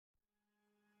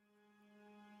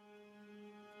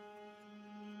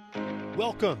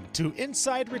Welcome to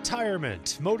Inside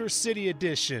Retirement, Motor City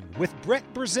Edition with Brett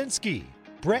Brzezinski.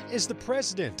 Brett is the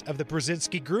president of the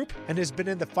Brzezinski Group and has been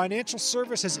in the financial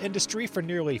services industry for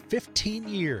nearly 15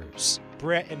 years.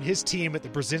 Brett and his team at the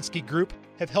Brzezinski Group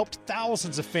have helped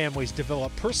thousands of families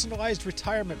develop personalized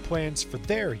retirement plans for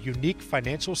their unique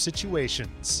financial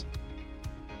situations.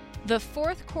 The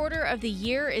fourth quarter of the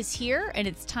year is here, and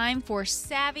it's time for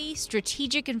savvy,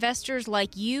 strategic investors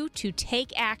like you to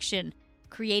take action.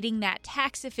 Creating that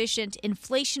tax-efficient,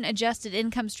 inflation-adjusted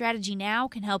income strategy now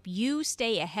can help you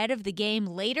stay ahead of the game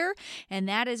later, and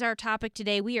that is our topic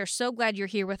today. We are so glad you're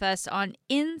here with us on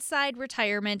Inside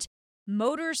Retirement,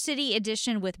 Motor City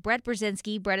Edition with Brett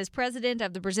Brzezinski. Brett is president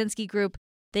of the Brzezinski Group.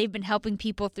 They've been helping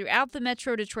people throughout the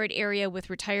Metro Detroit area with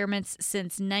retirements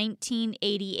since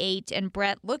 1988. And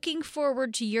Brett, looking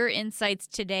forward to your insights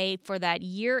today for that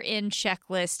year-end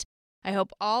checklist. I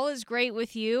hope all is great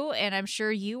with you, and I'm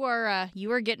sure you are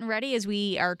getting ready as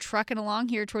we are trucking along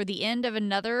here toward the end of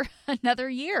another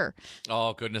year.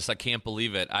 Oh goodness, I can't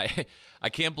believe it. I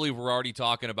can't believe we're already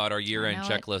talking about our year-end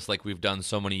checklist like we've done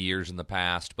so many years in the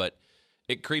past. But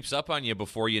it creeps up on you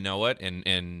before you know it,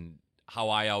 and how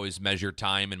I always measure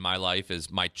time in my life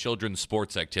is my children's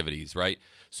sports activities, right?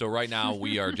 So right now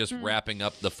we are just wrapping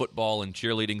up the football and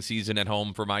cheerleading season at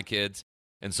home for my kids.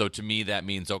 And so to me, that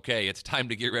means, okay, it's time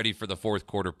to get ready for the fourth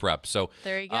quarter prep. So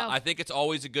there you go. I think it's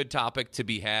always a good topic to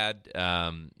be had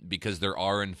because there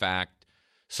are, in fact,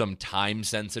 some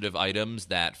time-sensitive items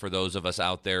that for those of us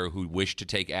out there who wish to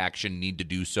take action need to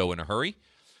do so in a hurry.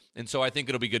 And so I think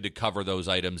it'll be good to cover those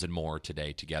items and more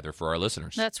today together for our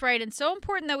listeners. That's right. And so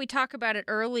important that we talk about it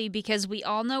early because we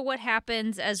all know what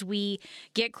happens as we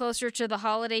get closer to the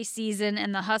holiday season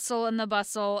and the hustle and the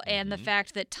bustle and the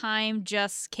fact that time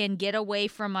just can get away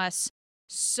from us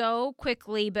so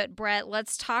quickly. But Brett,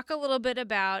 let's talk a little bit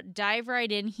about, dive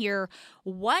right in here,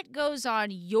 what goes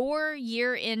on your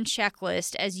year-end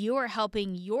checklist as you are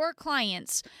helping your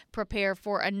clients prepare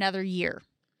for another year.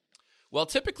 Well,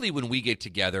 typically when we get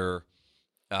together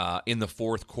in the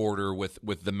fourth quarter with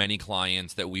the many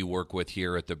clients that we work with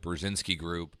here at the Brzezinski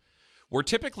Group, we're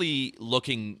typically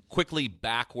looking quickly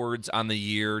backwards on the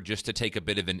year just to take a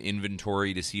bit of an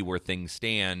inventory to see where things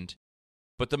stand.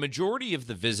 But the majority of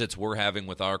the visits we're having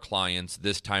with our clients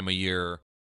this time of year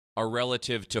are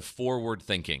relative to forward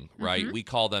thinking, right? We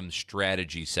call them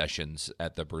strategy sessions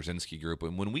at the Brzezinski Group.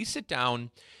 And when we sit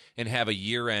down and have a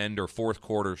year-end or fourth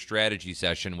quarter strategy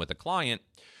session with a client,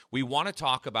 we want to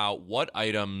talk about what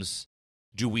items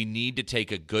do we need to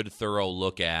take a good, thorough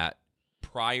look at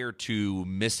prior to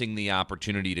missing the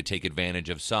opportunity to take advantage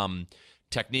of some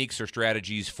techniques or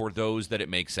strategies for those that it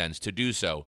makes sense to do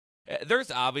so.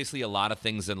 There's obviously a lot of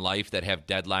things in life that have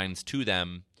deadlines to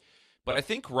them, but I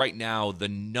think right now the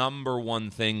number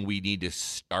one thing we need to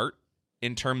start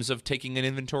in terms of taking an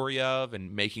inventory of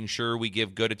and making sure we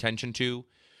give good attention to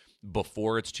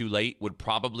before it's too late would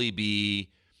probably be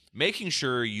making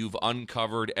sure you've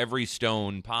uncovered every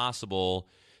stone possible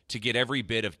to get every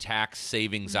bit of tax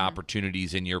savings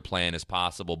opportunities in your plan as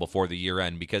possible before the year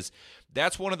end, because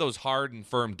that's one of those hard and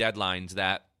firm deadlines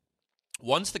that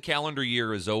once the calendar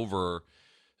year is over,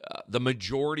 the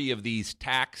majority of these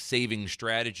tax saving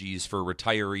strategies for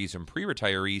retirees and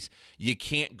pre-retirees, you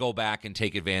can't go back and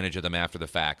take advantage of them after the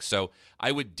fact. So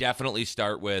I would definitely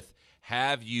start with,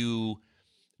 have you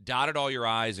dotted all your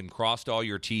I's and crossed all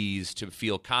your T's to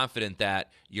feel confident that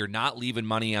you're not leaving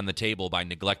money on the table by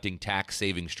neglecting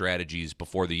tax-saving strategies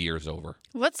before the year's over?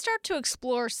 Let's start to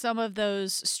explore some of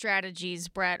those strategies,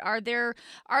 Brett. Are there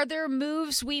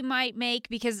moves we might make?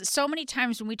 Because so many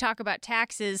times when we talk about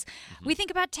taxes, we think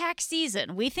about tax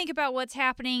season. We think about what's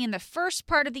happening in the first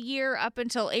part of the year up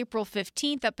until April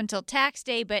 15th, up until tax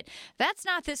day, but that's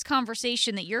not this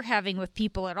conversation that you're having with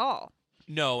people at all.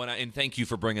 No, and thank you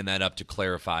for bringing that up to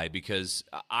clarify, because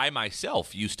I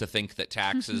myself used to think that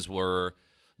taxes were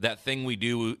that thing we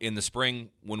do in the spring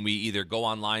when we either go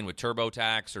online with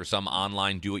TurboTax or some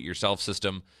online do-it-yourself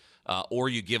system, or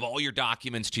you give all your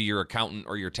documents to your accountant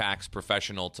or your tax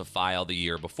professional to file the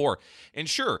year before. And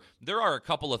sure, there are a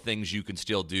couple of things you can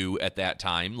still do at that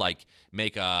time, like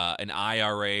make an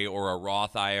IRA or a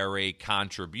Roth IRA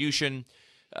contribution,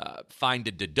 find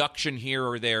a deduction here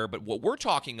or there. But what we're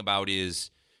talking about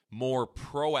is more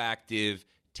proactive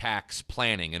tax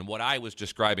planning. And what I was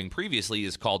describing previously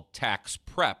is called tax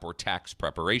prep or tax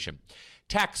preparation.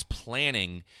 Tax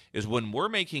planning is when we're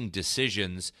making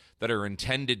decisions that are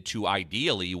intended to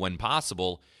ideally, when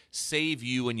possible, save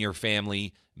you and your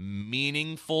family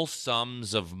meaningful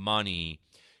sums of money,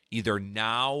 either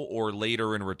now or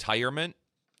later in retirement,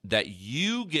 that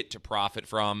you get to profit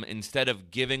from instead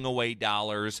of giving away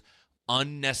dollars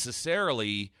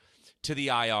unnecessarily to the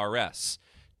IRS.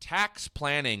 Tax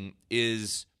planning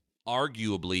is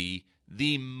arguably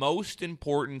the most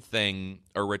important thing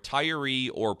a retiree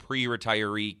or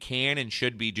pre-retiree can and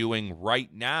should be doing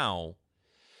right now,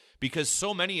 because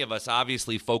so many of us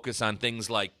obviously focus on things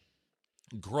like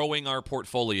growing our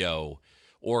portfolio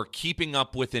or keeping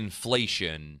up with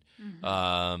inflation,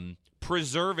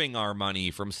 preserving our money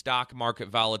from stock market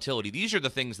volatility. These are the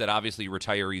things that obviously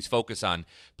retirees focus on.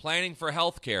 Planning for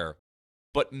health care.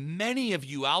 But many of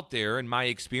you out there, in my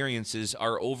experiences,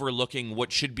 are overlooking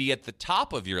what should be at the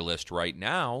top of your list right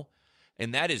now,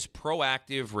 and that is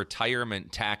proactive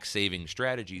retirement tax saving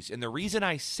strategies. And the reason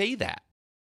I say that,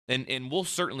 and we'll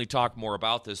certainly talk more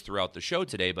about this throughout the show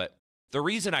today, but the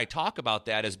reason I talk about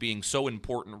that as being so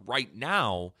important right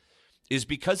now is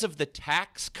because of the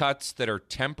tax cuts that are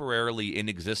temporarily in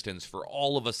existence for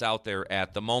all of us out there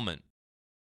at the moment.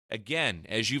 Again,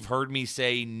 as you've heard me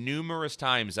say numerous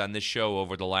times on this show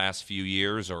over the last few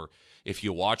years, or if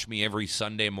you watch me every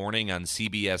Sunday morning on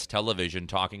CBS television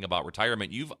talking about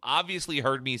retirement, you've obviously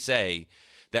heard me say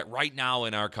that right now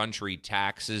in our country,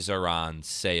 taxes are on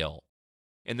sale.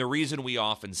 And the reason we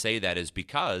often say that is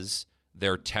because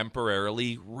they're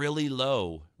temporarily really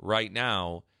low right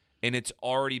now, and it's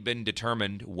already been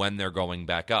determined when they're going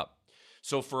back up.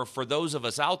 So for those of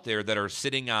us out there that are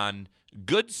sitting on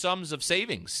good sums of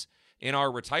savings in our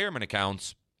retirement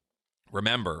accounts,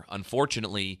 remember,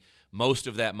 unfortunately, most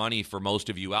of that money for most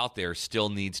of you out there still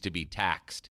needs to be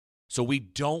taxed. So we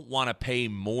don't want to pay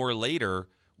more later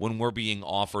when we're being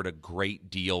offered a great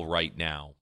deal right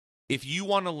now. If you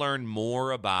want to learn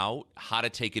more about how to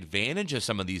take advantage of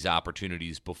some of these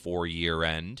opportunities before year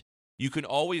end, you can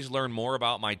always learn more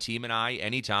about my team and I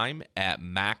anytime at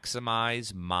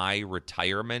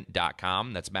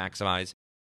MaximizeMyRetirement.com. That's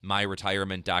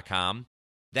MaximizeMyRetirement.com.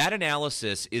 That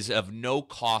analysis is of no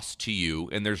cost to you,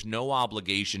 and there's no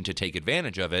obligation to take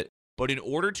advantage of it. But in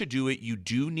order to do it, you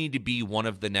do need to be one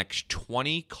of the next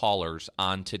 20 callers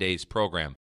on today's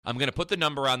program. I'm going to put the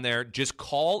number on there. Just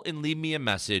call and leave me a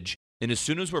message. And as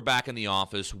soon as we're back in the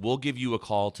office, we'll give you a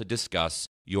call to discuss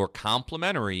your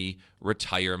complimentary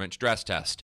retirement stress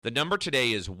test. The number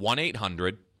today is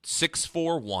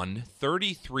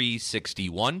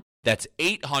 1-800-641-3361. That's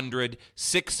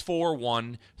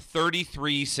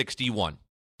 800-641-3361.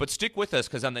 But stick with us,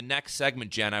 because on the next segment,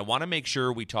 Jen, I want to make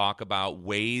sure we talk about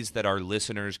ways that our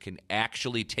listeners can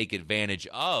actually take advantage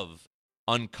of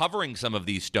uncovering some of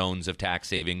these stones of tax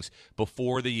savings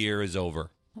before the year is over.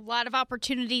 A lot of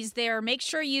opportunities there. Make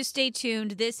sure you stay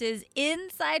tuned. This is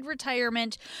Inside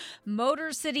Retirement,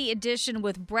 Motor City Edition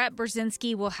with Brett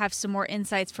Brzezinski. We'll have some more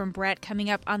insights from Brett coming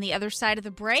up on the other side of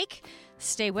the break.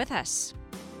 Stay with us.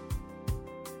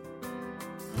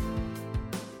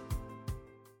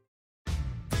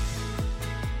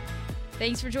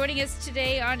 Thanks for joining us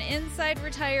today on Inside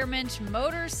Retirement,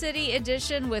 Motor City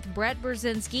Edition with Brett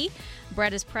Brzezinski.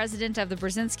 Brett is president of the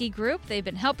Brzezinski Group. They've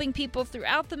been helping people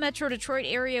throughout the Metro Detroit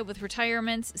area with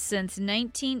retirements since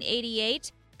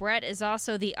 1988. Brett is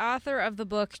also the author of the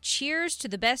book, Cheers to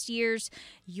the Best Years,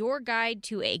 Your Guide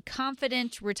to a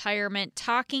Confident Retirement,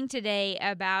 talking today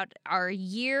about our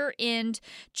year-end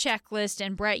checklist.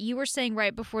 And Brett, you were saying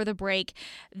right before the break,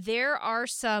 there are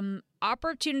some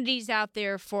opportunities out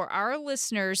there for our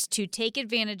listeners to take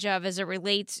advantage of as it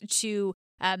relates to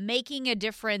making a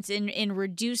difference in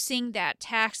reducing that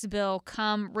tax bill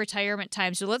come retirement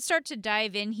time. So let's start to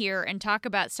dive in here and talk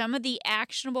about some of the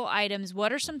actionable items.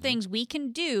 What are some things we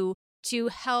can do to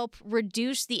help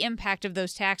reduce the impact of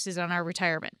those taxes on our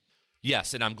retirement?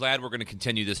 Yes, and I'm glad we're going to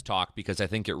continue this talk, because I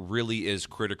think it really is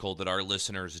critical that our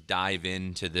listeners dive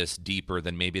into this deeper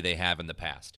than maybe they have in the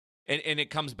past. And it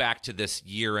comes back to this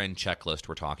year-end checklist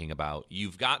we're talking about.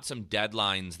 You've got some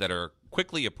deadlines that are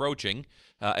quickly approaching,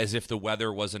 as if the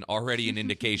weather wasn't already an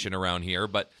indication around here.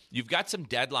 But you've got some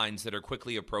deadlines that are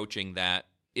quickly approaching that,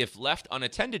 if left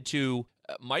unattended to,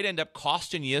 might end up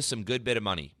costing you some good bit of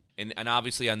money. And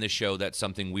obviously on this show, that's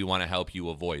something we want to help you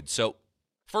avoid. So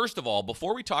first of all,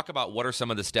 before we talk about what are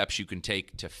some of the steps you can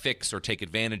take to fix or take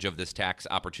advantage of this tax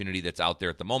opportunity that's out there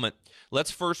at the moment, let's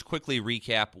first quickly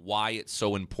recap why it's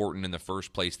so important in the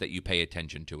first place that you pay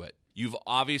attention to it. You've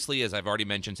obviously, as I've already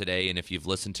mentioned today, and if you've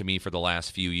listened to me for the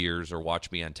last few years or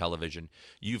watched me on television,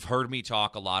 you've heard me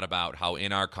talk a lot about how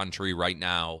in our country right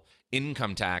now,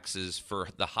 income taxes for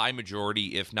the high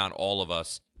majority, if not all of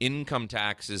us, income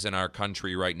taxes in our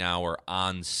country right now are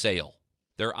on sale.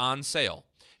 They're on sale.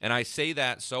 And I say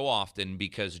that so often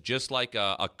because just like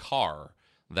a car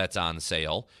that's on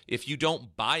sale, if you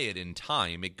don't buy it in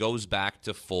time, it goes back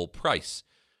to full price.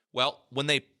 Well, when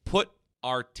they put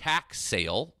our tax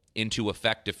sale into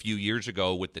effect a few years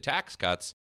ago with the tax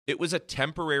cuts, It was a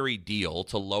temporary deal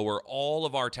to lower all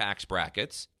of our tax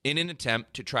brackets in an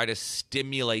attempt to try to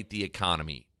stimulate the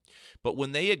economy. But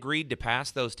when they agreed to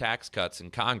pass those tax cuts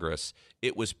in Congress,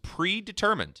 it was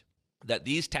predetermined that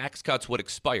these tax cuts would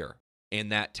expire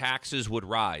and that taxes would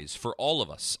rise for all of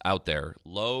us out there,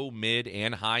 low, mid,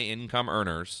 and high income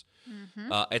earners,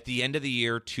 at the end of the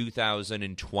year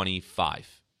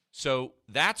 2025. So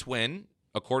that's when,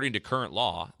 according to current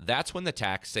law, that's when the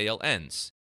tax sale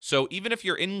ends. So even if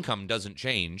your income doesn't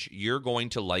change, you're going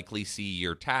to likely see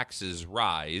your taxes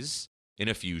rise in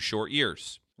a few short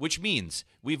years, which means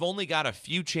we've only got a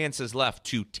few chances left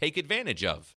to take advantage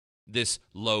of this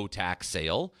low tax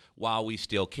sale while we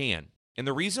still can. And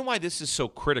the reason why this is so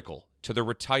critical to the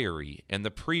retiree and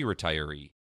the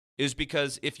pre-retiree is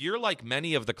because if you're like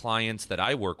many of the clients that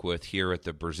I work with here at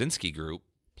the Brzezinski Group,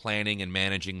 planning and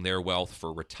managing their wealth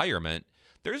for retirement,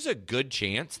 there's a good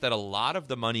chance that a lot of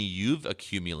the money you've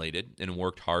accumulated and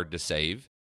worked hard to save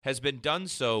has been done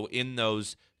so in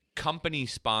those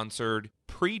company-sponsored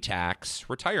pre-tax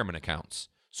retirement accounts.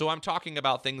 So I'm talking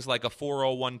about things like a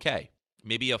 401k,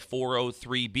 maybe a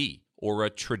 403b, or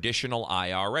a traditional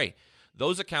IRA.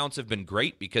 Those accounts have been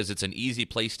great because it's an easy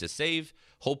place to save.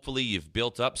 Hopefully, you've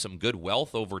built up some good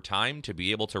wealth over time to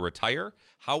be able to retire.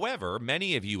 However,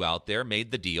 many of you out there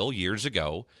made the deal years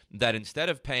ago that instead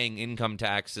of paying income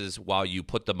taxes while you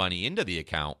put the money into the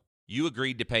account, you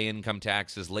agreed to pay income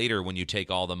taxes later when you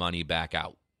take all the money back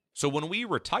out. So when we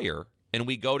retire and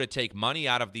we go to take money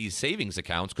out of these savings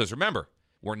accounts, because remember,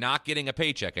 we're not getting a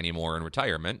paycheck anymore in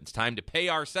retirement. It's time to pay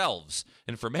ourselves.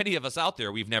 And for many of us out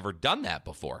there, we've never done that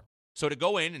before. So to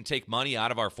go in and take money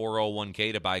out of our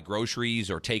 401k to buy groceries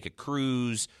or take a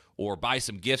cruise or buy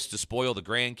some gifts to spoil the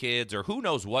grandkids or who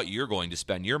knows what you're going to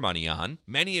spend your money on,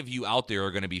 many of you out there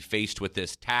are going to be faced with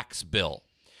this tax bill.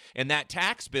 And that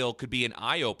tax bill could be an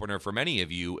eye-opener for many of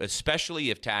you, especially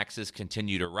if taxes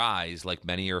continue to rise like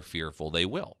many are fearful they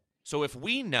will. So if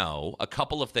we know a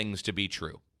couple of things to be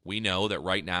true, we know that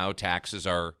right now taxes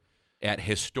are at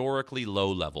historically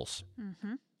low levels.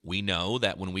 We know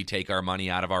that when we take our money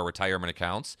out of our retirement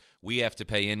accounts, we have to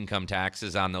pay income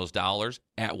taxes on those dollars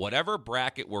at whatever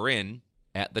bracket we're in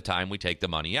at the time we take the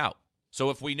money out. So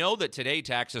if we know that today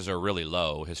taxes are really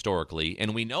low historically,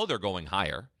 and we know they're going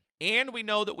higher, and we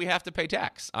know that we have to pay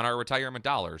tax on our retirement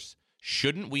dollars,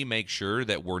 shouldn't we make sure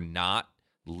that we're not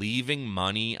leaving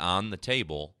money on the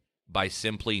table by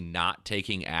simply not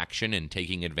taking action and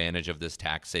taking advantage of this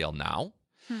tax sale now?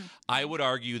 I would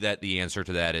argue that the answer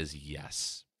to that is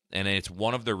yes. And it's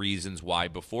one of the reasons why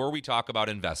before we talk about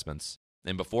investments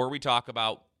and before we talk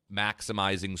about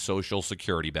maximizing Social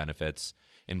Security benefits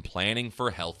and planning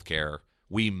for health care,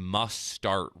 we must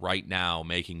start right now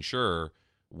making sure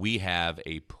we have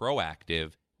a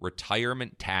proactive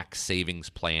retirement tax savings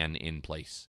plan in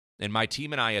place. And my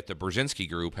team and I at the Brzezinski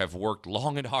Group have worked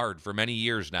long and hard for many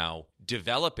years now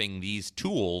developing these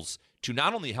tools to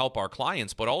not only help our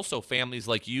clients, but also families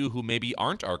like you who maybe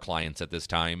aren't our clients at this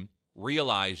time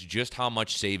realize just how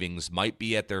much savings might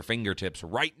be at their fingertips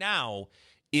right now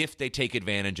if they take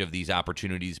advantage of these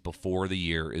opportunities before the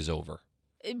year is over.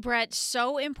 Brett,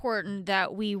 so important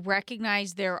that we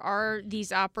recognize there are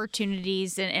these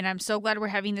opportunities, and I'm so glad we're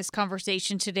having this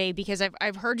conversation today because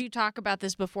I've heard you talk about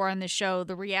this before on the show.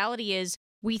 The reality is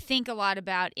we think a lot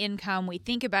about income, we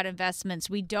think about investments.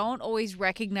 We don't always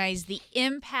recognize the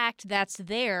impact that's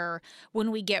there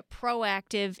when we get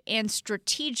proactive and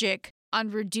strategic on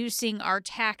reducing our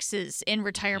taxes in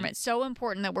retirement. So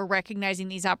important that we're recognizing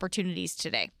these opportunities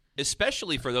today.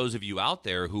 Especially for those of you out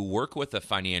there who work with a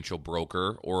financial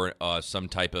broker or some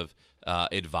type of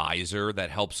advisor that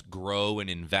helps grow and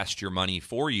invest your money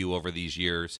for you over these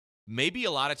years. Maybe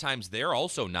a lot of times they're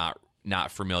also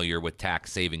not familiar with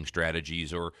tax saving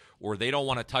strategies or they don't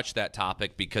want to touch that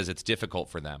topic because it's difficult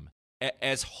for them.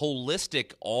 As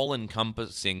holistic,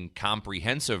 all-encompassing,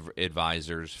 comprehensive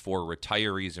advisors for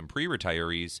retirees and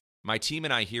pre-retirees, my team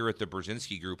and I here at the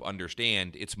Brzezinski Group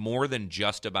understand it's more than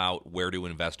just about where to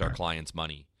invest our clients'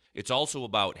 money. It's also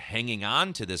about hanging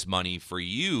on to this money for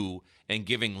you and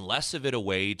giving less of it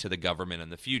away to the government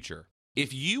in the future.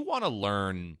 If you want to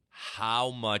learn how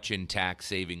much in tax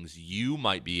savings you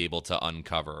might be able to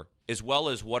uncover, as well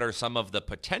as what are some of the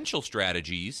potential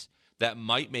strategies that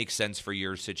might make sense for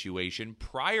your situation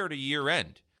prior to year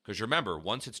end, because remember,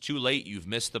 once it's too late, you've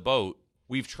missed the boat.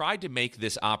 We've tried to make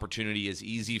this opportunity as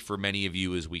easy for many of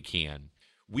you as we can.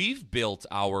 We've built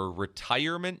our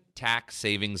retirement tax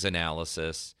savings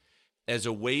analysis as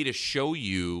a way to show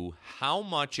you how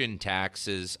much in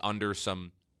taxes under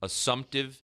some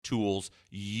assumptive tools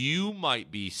you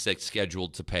might be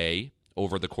scheduled to pay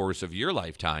over the course of your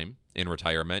lifetime in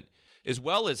retirement, as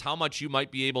well as how much you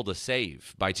might be able to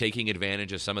save by taking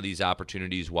advantage of some of these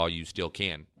opportunities while you still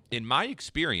can. In my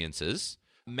experiences,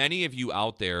 many of you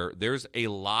out there, there's a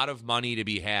lot of money to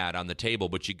be had on the table,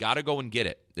 but you got to go and get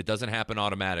it. It doesn't happen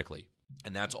automatically.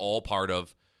 And that's all part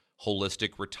of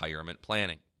holistic retirement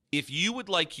planning. If you would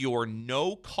like your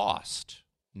no cost,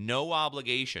 no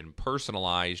obligation,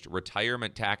 personalized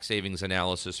retirement tax savings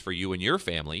analysis for you and your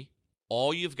family,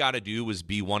 all you've got to do is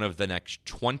be one of the next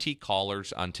 20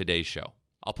 callers on today's show.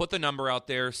 I'll put the number out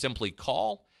there. Simply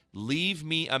call, leave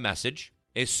me a message.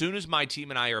 As soon as my team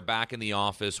and I are back in the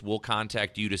office, we'll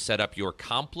contact you to set up your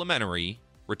complimentary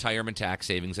retirement tax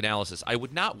savings analysis. I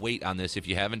would not wait on this if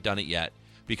you haven't done it yet,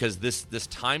 because this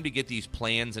time to get these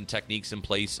plans and techniques in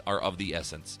place are of the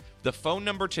essence. The phone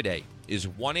number today is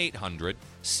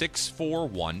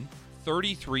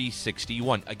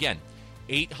 1-800-641-3361. Again,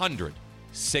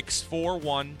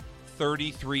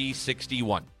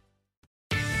 800-641-3361.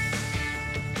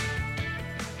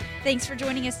 Thanks for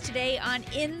joining us today on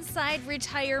Inside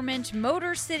Retirement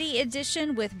Motor City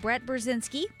Edition with Brett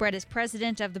Brzezinski. Brett is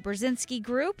president of the Brzezinski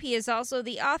Group. He is also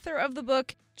the author of the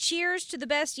book, Cheers to the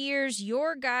Best Years,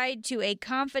 Your Guide to a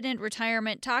Confident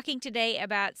Retirement, talking today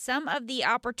about some of the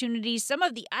opportunities, some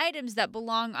of the items that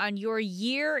belong on your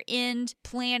year-end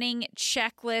planning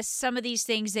checklist, some of these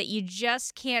things that you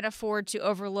just can't afford to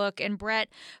overlook. And Brett,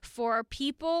 for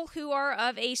people who are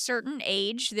of a certain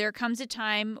age, there comes a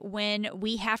time when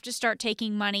we have to start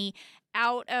taking money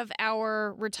out of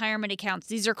our retirement accounts.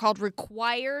 These are called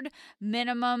required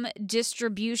minimum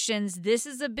distributions. This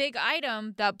is a big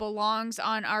item that belongs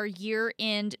on our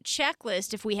year-end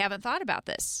checklist if we haven't thought about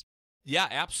this. Yeah,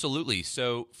 absolutely.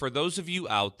 So for those of you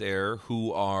out there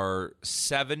who are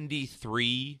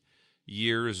 73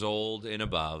 years old and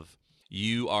above,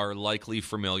 you are likely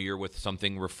familiar with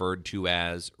something referred to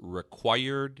as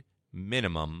required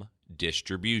minimum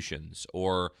distributions,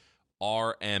 or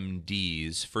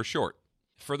RMDs for short.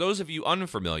 For those of you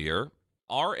unfamiliar,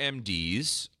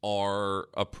 RMDs are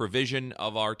a provision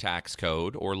of our tax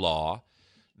code or law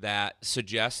that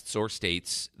suggests or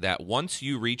states that once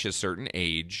you reach a certain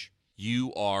age,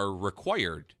 you are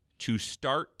required to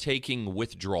start taking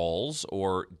withdrawals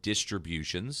or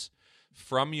distributions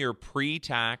from your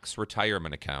pre-tax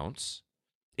retirement accounts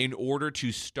in order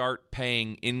to start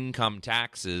paying income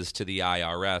taxes to the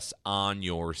IRS on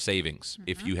your savings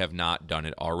if you have not done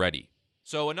it already.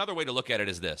 So another way to look at it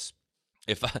is this.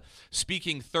 If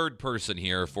speaking third person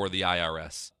here for the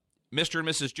IRS, Mr. and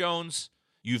Mrs. Jones,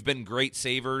 you've been great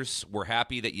savers. We're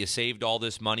happy that you saved all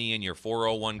this money in your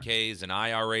 401ks and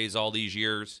IRAs all these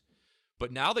years.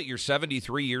 But now that you're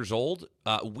 73 years old,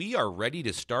 we are ready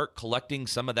to start collecting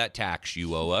some of that tax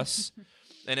you owe us.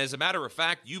 And as a matter of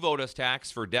fact, you've owed us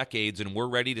tax for decades, and we're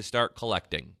ready to start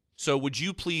collecting. So would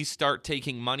you please start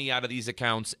taking money out of these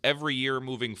accounts every year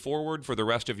moving forward for the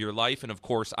rest of your life? And of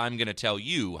course, I'm going to tell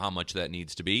you how much that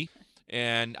needs to be.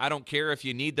 And I don't care if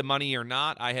you need the money or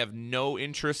not. I have no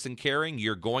interest in caring.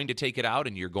 You're going to take it out,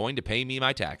 and you're going to pay me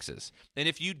my taxes. And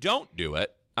if you don't do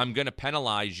it, I'm going to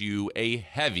penalize you a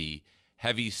heavy,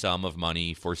 heavy sum of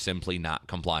money for simply not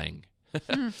complying.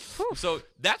 So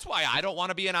that's why I don't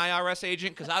want to be an IRS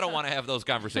agent, because I don't want to have those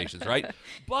conversations, right?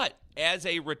 But as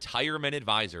a retirement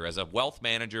advisor, as a wealth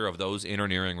manager of those in or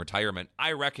nearing retirement,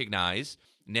 I recognize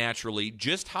naturally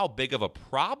just how big of a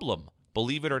problem,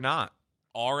 believe it or not,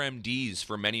 RMDs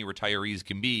for many retirees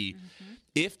can be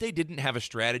if they didn't have a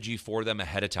strategy for them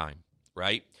ahead of time,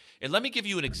 right? And let me give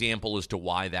you an example as to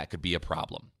why that could be a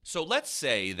problem. So let's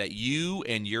say that you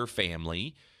and your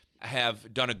family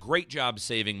have done a great job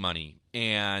saving money,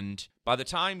 and by the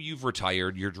time you've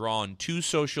retired, you're drawing 2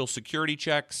 Social Security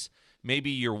checks.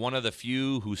 Maybe you're one of the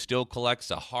few who still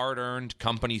collects a hard-earned,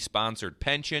 company-sponsored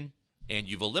pension, and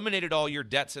you've eliminated all your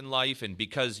debts in life, and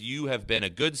because you have been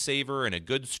a good saver and a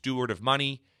good steward of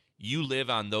money, you live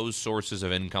on those sources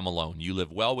of income alone. You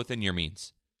live well within your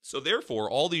means. So therefore,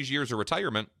 all these years of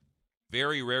retirement,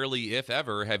 very rarely, if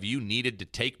ever, have you needed to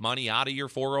take money out of your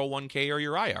 401k or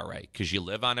your IRA because you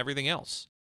live on everything else.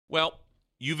 Well,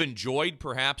 you've enjoyed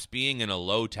perhaps being in a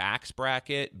low tax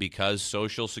bracket because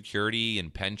Social Security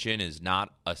and pension is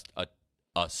not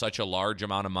such a large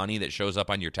amount of money that shows up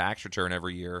on your tax return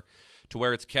every year to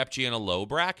where it's kept you in a low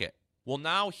bracket. Well,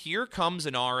 now here comes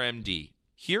an RMD.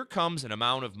 Here comes an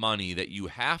amount of money that you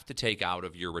have to take out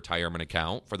of your retirement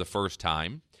account for the first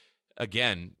time.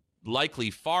 Again, likely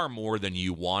far more than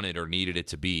you wanted or needed it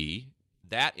to be.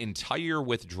 That entire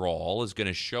withdrawal is going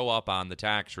to show up on the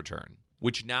tax return,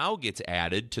 which now gets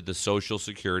added to the Social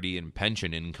Security and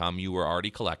pension income you were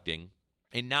already collecting.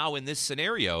 And now in this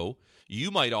scenario, you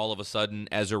might all of a sudden,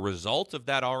 as a result of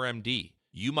that RMD,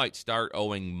 You might start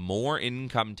owing more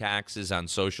income taxes on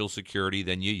Social Security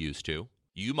than you used to.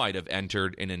 You might have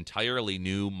entered an entirely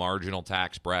new marginal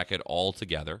tax bracket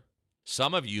altogether.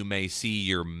 Some of you may see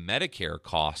your Medicare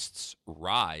costs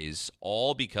rise,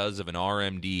 all because of an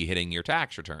RMD hitting your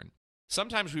tax return.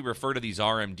 Sometimes we refer to these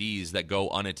RMDs that go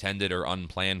unattended or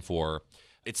unplanned for.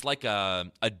 It's like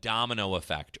a domino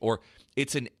effect, or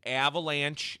it's an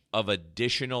avalanche of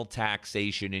additional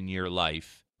taxation in your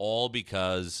life, all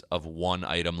because of one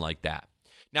item like that.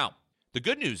 Now, the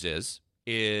good news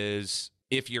is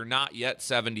if you're not yet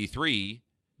 73,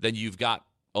 then you've got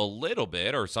a little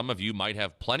bit, or some of you might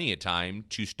have plenty of time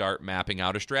to start mapping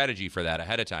out a strategy for that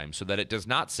ahead of time so that it does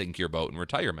not sink your boat in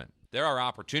retirement. There are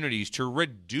opportunities to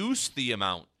reduce the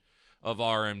amount of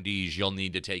RMDs you'll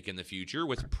need to take in the future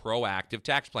with proactive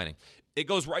tax planning. It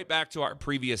goes right back to our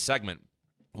previous segment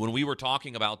when we were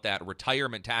talking about that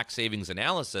retirement tax savings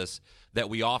analysis that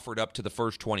we offered up to the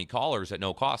first 20 callers at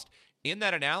no cost. In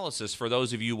that analysis, for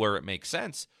those of you where it makes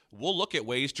sense, we'll look at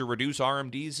ways to reduce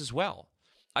RMDs as well.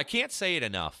 I can't say it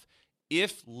enough.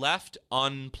 If left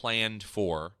unplanned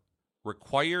for,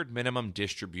 required minimum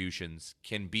distributions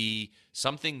can be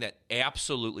something that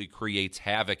absolutely creates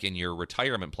havoc in your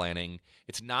retirement planning.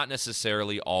 It's not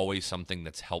necessarily always something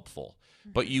that's helpful,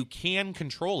 but you can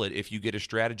control it if you get a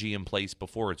strategy in place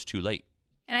before it's too late.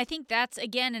 And I think that's,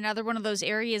 again, another one of those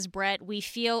areas, Brett, we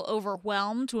feel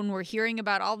overwhelmed when we're hearing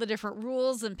about all the different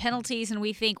rules and penalties, and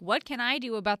we think, what can I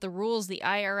do about the rules the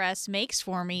IRS makes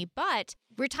for me? But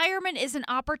retirement is an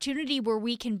opportunity where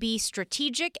we can be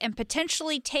strategic and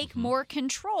potentially take more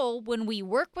control when we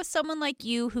work with someone like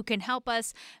you who can help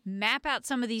us map out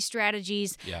some of these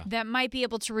strategies that might be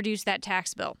able to reduce that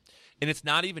tax bill. And it's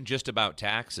not even just about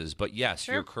taxes, but yes,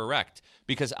 You're correct,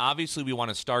 because obviously we want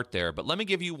to start there. But let me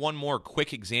give you one more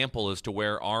quick example as to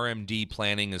where RMD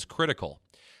planning is critical.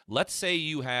 Let's say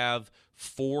you have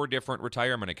 4 different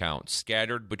retirement accounts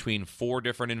scattered between 4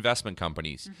 different investment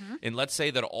companies. And let's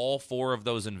say that all 4 of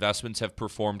those investments have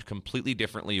performed completely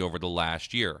differently over the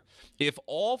last year. If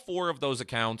all 4 of those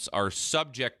accounts are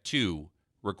subject to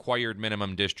required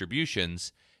minimum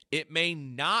distributions, it may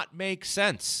not make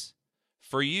sense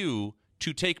for you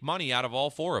to take money out of all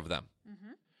 4 of them.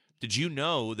 Did you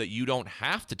know that you don't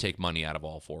have to take money out of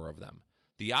all 4 of them?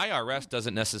 The IRS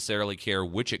doesn't necessarily care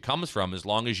which it comes from as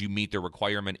long as you meet the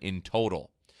requirement in total.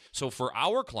 So for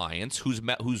our clients whose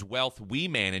wealth we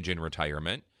manage in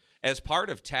retirement, as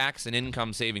part of tax and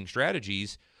income saving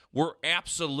strategies, we're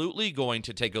absolutely going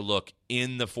to take a look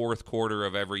in the fourth quarter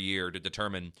of every year to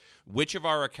determine which of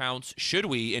our accounts should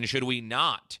we and should we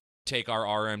not take our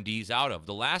RMDs out of.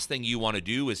 The last thing you want to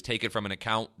do is take it from an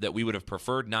account that we would have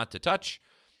preferred not to touch,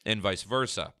 and vice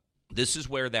versa. This is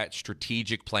where that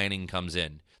strategic planning comes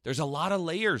in. There's a lot of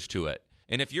layers to it.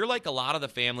 And if you're like a lot of the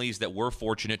families that we're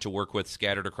fortunate to work with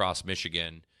scattered across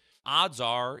Michigan, odds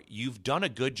are you've done a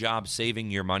good job saving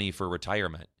your money for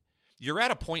retirement. You're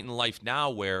at a point in life now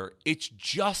where it's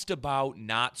just about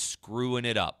not screwing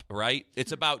it up, right?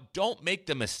 It's about don't make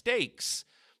the mistakes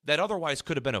that otherwise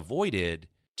could have been avoided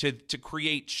to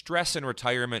create stress in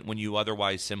retirement when you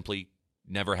otherwise simply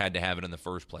never had to have it in the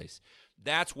first place.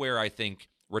 That's where I think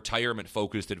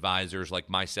retirement-focused advisors like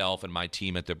myself and my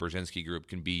team at the Brzezinski Group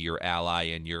can be your ally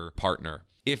and your partner.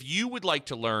 If you would like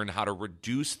to learn how to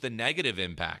reduce the negative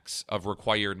impacts of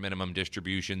required minimum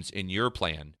distributions in your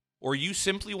plan, or you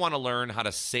simply want to learn how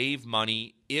to save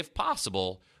money, if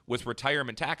possible, with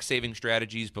retirement tax saving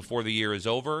strategies before the year is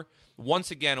over,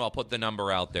 once again, I'll put the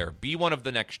number out there. Be one of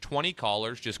the next 20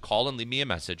 callers. Just call and leave me a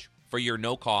message for your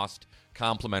no-cost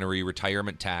complimentary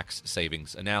retirement tax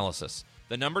savings analysis.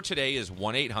 The number today is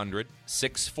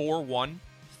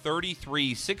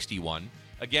 1-800-641-3361.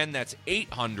 Again, that's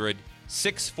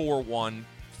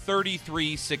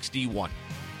 800-641-3361.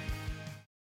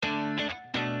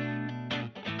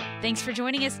 Thanks for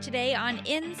joining us today on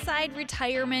Inside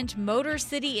Retirement Motor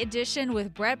City Edition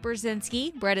with Brett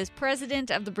Brzezinski. Brett is president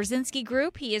of the Brzezinski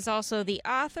Group. He is also the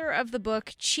author of the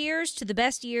book, Cheers to the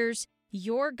Best Years,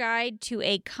 Your Guide to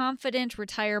a Confident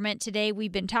Retirement. Today,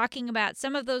 we've been talking about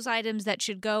some of those items that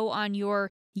should go on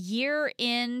your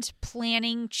year-end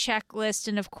planning checklist.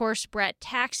 And of course, Brett,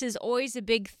 tax is always a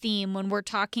big theme when we're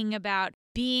talking about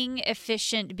being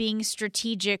efficient, being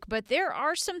strategic, but there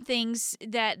are some things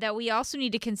that we also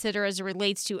need to consider as it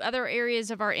relates to other areas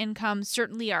of our income,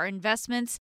 certainly our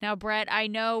investments. Now, Brett, I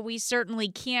know we certainly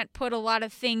can't put a lot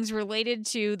of things related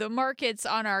to the markets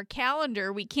on our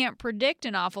calendar. We can't predict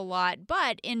an awful lot,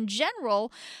 but in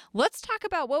general, let's talk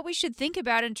about what we should think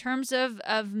about in terms of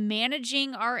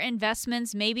managing our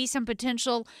investments, maybe some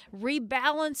potential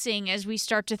rebalancing as we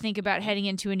start to think about heading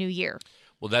into a new year.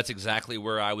 Well, that's exactly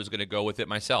where I was going to go with it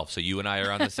myself. So you and I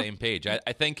are on the same page.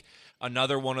 I think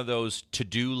another one of those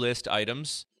to-do list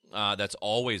items that's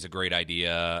always a great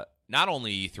idea, not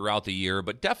only throughout the year,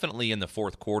 but definitely in the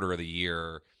fourth quarter of the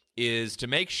year, is to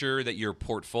make sure that your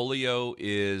portfolio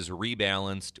is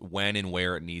rebalanced when and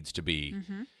where it needs to be.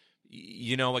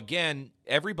 Again,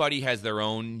 everybody has their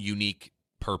own unique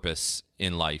purpose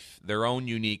in life, their own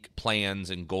unique plans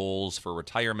and goals for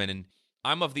retirement. And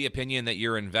I'm of the opinion that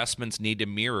your investments need to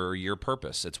mirror your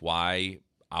purpose. It's why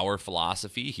our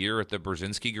philosophy here at the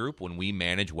Brzezinski Group, when we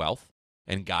manage wealth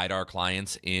and guide our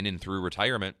clients in and through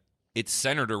retirement, it's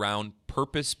centered around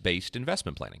purpose-based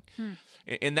investment planning.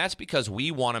 And that's because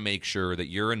we want to make sure that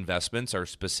your investments are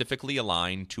specifically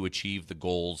aligned to achieve the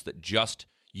goals that just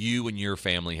you and your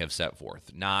family have set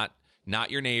forth. Not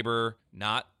your neighbor,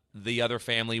 not the other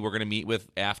family we're going to meet with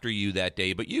after you that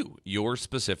day, but your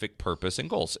specific purpose and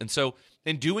goals. And so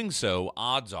in doing so,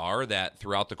 odds are that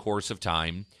throughout the course of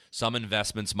time, some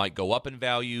investments might go up in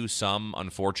value, some,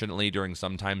 unfortunately, during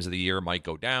some times of the year might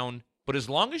go down. But as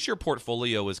long as your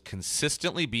portfolio is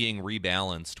consistently being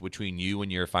rebalanced between you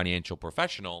and your financial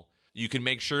professional, you can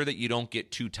make sure that you don't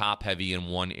get too top-heavy in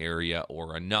one area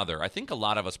or another. I think a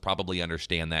lot of us probably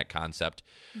understand that concept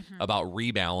about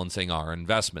rebalancing our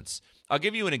investments. I'll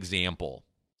give you an example.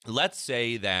 Let's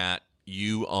say that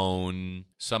you own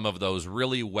some of those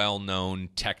really well-known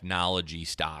technology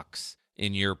stocks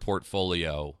in your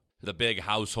portfolio, the big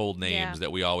household names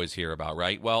that we always hear about,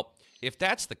 right? Well, if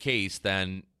that's the case,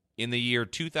 then in the year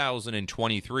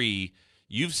 2023,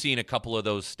 you've seen a couple of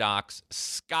those stocks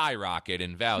skyrocket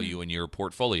in value in your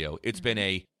portfolio. It's been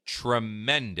a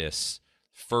tremendous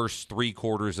first 3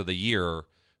 quarters of the year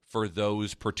for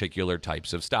those particular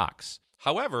types of stocks.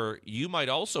 However, you might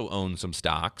also own some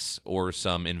stocks or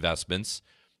some investments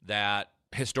that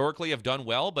historically have done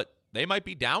well, but they might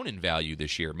be down in value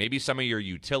this year. Maybe some of your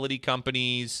utility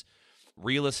companies,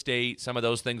 real estate, some of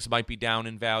those things might be down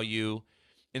in value.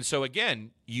 And so,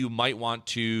 again, you might want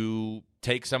to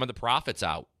take some of the profits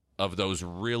out of those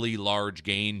really large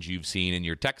gains you've seen in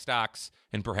your tech stocks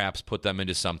and perhaps put them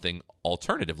into something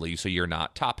alternatively so you're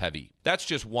not top heavy. That's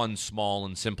just one small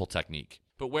and simple technique.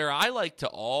 But where I like to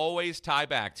always tie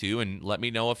back to, and let me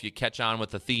know if you catch on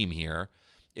with the theme here,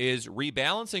 is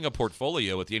rebalancing a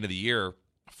portfolio at the end of the year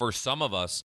for some of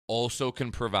us also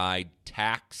can provide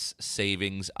tax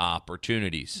savings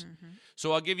opportunities.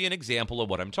 So I'll give you an example of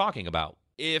what I'm talking about.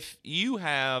 If you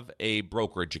have a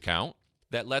brokerage account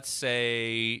that, let's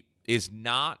say, is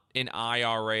not an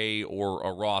IRA or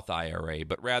a Roth IRA,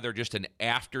 but rather just an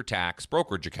after-tax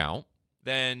brokerage account,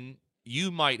 then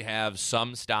you might have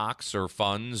some stocks or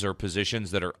funds or positions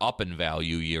that are up in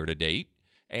value year to date,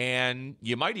 and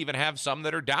you might even have some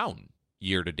that are down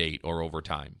year to date or over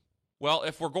time. Well,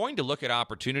 if we're going to look at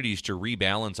opportunities to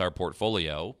rebalance our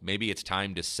portfolio, maybe it's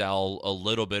time to sell a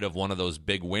little bit of one of those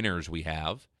big winners we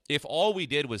have. If all we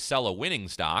did was sell a winning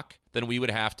stock, then we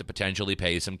would have to potentially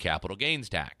pay some capital gains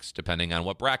tax, depending on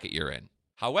what bracket you're in.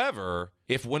 However,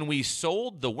 if when we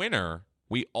sold the winner,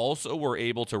 we also were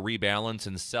able to rebalance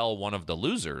and sell one of the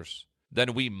losers,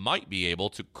 then we might be able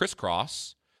to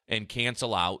crisscross and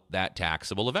cancel out that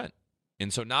taxable event.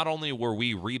 And so not only were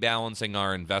we rebalancing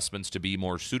our investments to be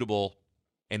more suitable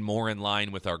and more in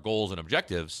line with our goals and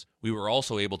objectives, we were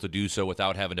also able to do so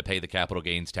without having to pay the capital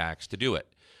gains tax to do it.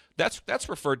 That's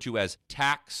referred to as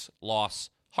tax loss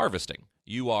harvesting.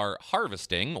 You are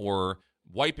harvesting or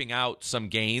wiping out some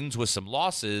gains with some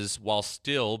losses while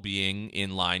still being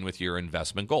in line with your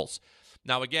investment goals.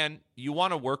 Now, again, you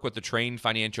want to work with a trained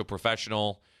financial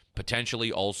professional,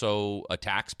 potentially also a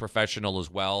tax professional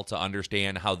as well, to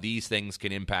understand how these things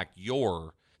can impact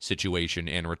your situation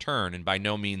and return. And by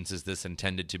no means is this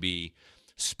intended to be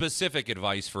specific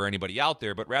advice for anybody out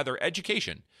there, but rather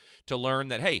education to learn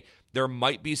that, hey, there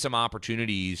might be some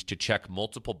opportunities to check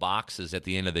multiple boxes at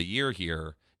the end of the year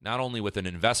here, not only with an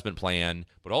investment plan,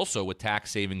 but also with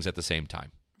tax savings at the same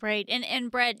time. Right.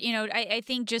 And Brett, I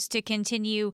think just to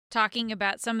continue talking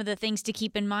about some of the things to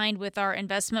keep in mind with our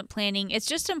investment planning, it's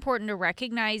just important to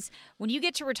recognize when you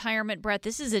get to retirement, Brett,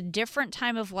 this is a different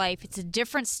time of life. It's a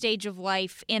different stage of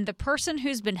life. And the person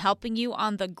who's been helping you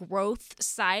on the growth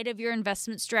side of your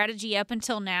investment strategy up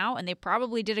until now, and they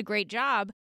probably did a great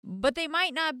job, but they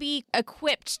might not be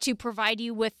equipped to provide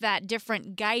you with that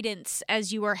different guidance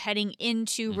as you are heading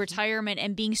into retirement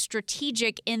and being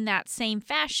strategic in that same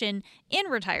fashion in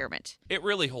retirement. It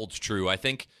really holds true. I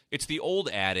think it's the old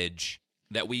adage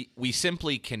that we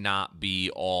simply cannot be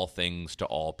all things to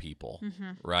all people,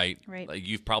 right? Right. Like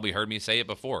you've probably heard me say it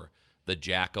before. The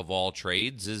jack of all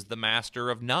trades is the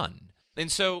master of none.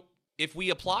 And so if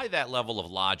we apply that level of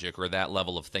logic or that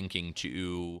level of thinking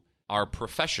to our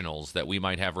professionals that we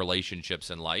might have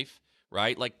relationships in life,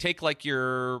 right? Like take like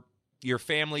your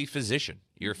family physician,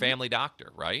 your family doctor,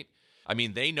 right? I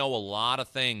mean, they know a lot of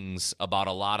things about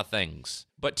a lot of things.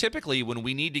 But typically when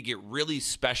we need to get really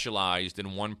specialized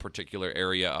in one particular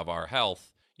area of our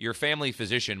health, your family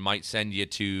physician might send you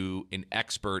to an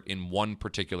expert in one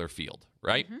particular field,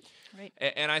 right? Right.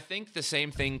 And I think the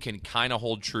same thing can kind of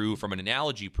hold true from an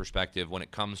analogy perspective when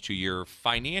it comes to your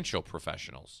financial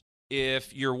professionals.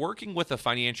 If you're working with a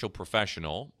financial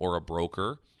professional or a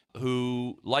broker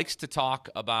who likes to talk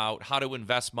about how to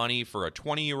invest money for a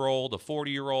 20-year-old, a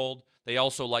 40-year-old, they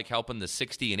also like helping the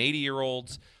 60 and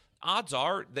 80-year-olds, odds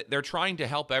are that they're trying to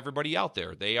help everybody out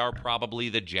there. They are probably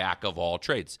the jack of all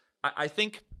trades. I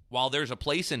think while there's a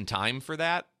place and time for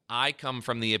that, I come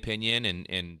from the opinion,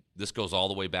 and this goes all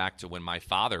the way back to when my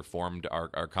father formed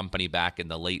our company back in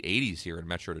the late 80s here in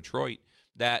Metro Detroit,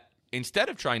 that instead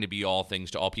of trying to be all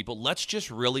things to all people, let's just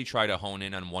really try to hone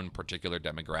in on one particular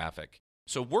demographic.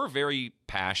 So we're very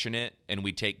passionate, and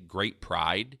we take great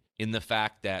pride in the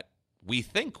fact that we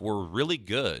think we're really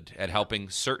good at helping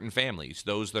certain families,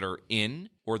 those that are in,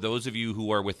 or those of you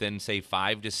who are within, say,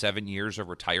 5 to 7 years of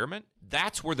retirement.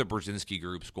 That's where the Brzezinski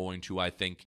Group's going to, I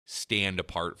think, stand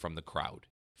apart from the crowd.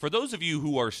 For those of you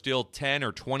who are still 10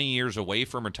 or 20 years away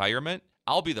from retirement,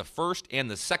 I'll be the first and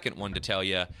the second one to tell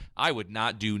you I would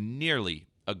not do nearly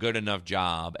a good enough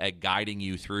job at guiding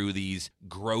you through these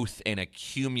growth and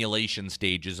accumulation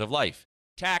stages of life.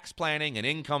 Tax planning and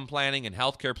income planning and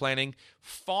healthcare planning,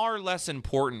 far less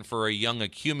important for a young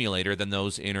accumulator than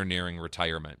those in or nearing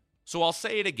retirement. So I'll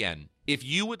say it again. If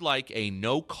you would like a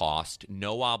no-cost,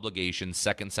 no-obligation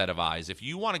second set of eyes, if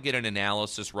you want to get an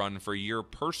analysis run for your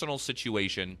personal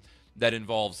situation that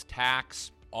involves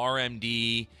tax,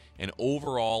 RMD, and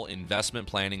overall investment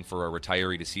planning for a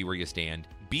retiree to see where you stand,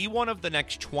 be one of the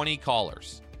next 20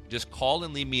 callers. Just call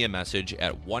and leave me a message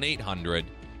at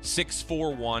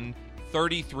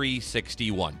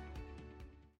 1-800-641-3361.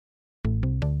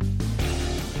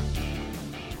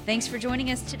 Thanks for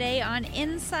joining us today on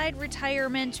Inside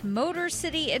Retirement Motor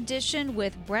City Edition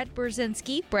with Brett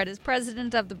Brzezinski. Brett is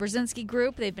president of the Brzezinski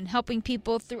Group. They've been helping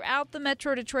people throughout the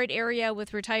Metro Detroit area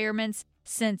with retirements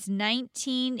since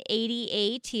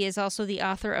 1988. He is also the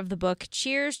author of the book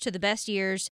Cheers to the Best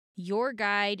Years, Your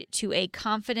Guide to a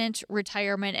Confident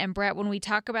Retirement. And Brett, when we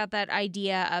talk about that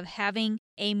idea of having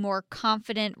a more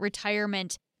confident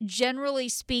retirement, generally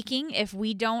speaking, if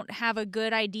we don't have a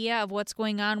good idea of what's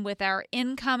going on with our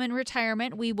income in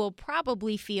retirement, we will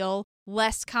probably feel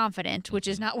less confident, which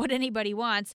is not what anybody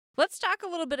wants. Let's talk a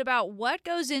little bit about what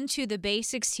goes into the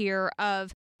basics here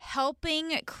of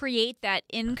helping create that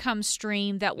income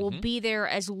stream that will be there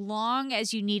as long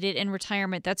as you need it in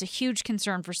retirement. That's a huge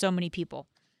concern for so many people.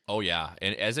 Oh, yeah,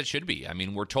 and as it should be. I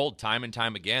mean, we're told time and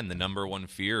time again, the number one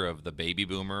fear of the baby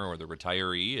boomer or the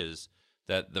retiree is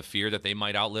that the fear that they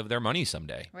might outlive their money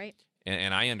someday. Right.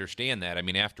 And I understand that. I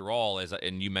mean, after all,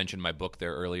 and you mentioned my book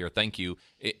there earlier, thank you.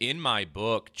 In my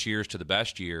book, Cheers to the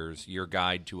Best Years, Your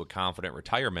Guide to a Confident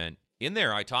Retirement, in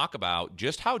there I talk about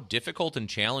just how difficult and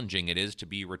challenging it is to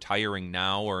be retiring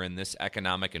now or in this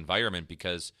economic environment,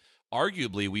 because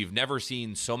arguably we've never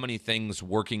seen so many things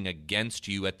working against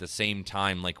you at the same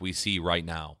time like we see right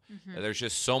now. There's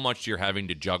just so much you're having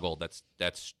to juggle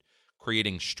that's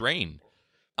creating strain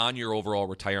on your overall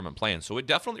retirement plan. So it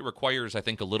definitely requires, I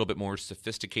think, a little bit more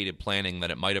sophisticated planning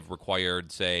than it might have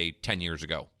required, say, 10 years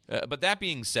ago. But that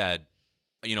being said,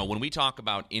 you know, when we talk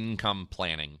about income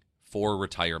planning for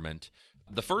retirement,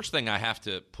 the first thing I have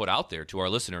to put out there to our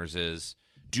listeners is,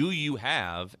 do you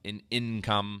have an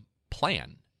income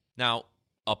plan? Now,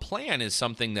 a plan is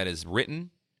something that is written,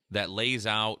 that lays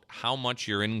out how much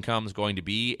your income is going to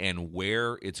be and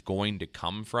where it's going to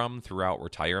come from throughout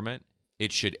retirement.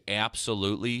 It should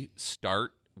absolutely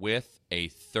start with a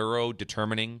thorough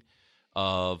determining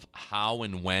of how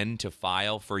and when to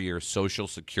file for your Social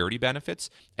Security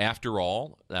benefits. After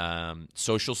all,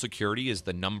 Social Security is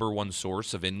the number one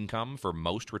source of income for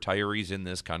most retirees in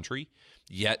this country.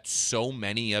 Yet so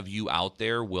many of you out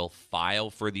there will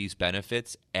file for these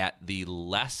benefits at the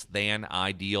less than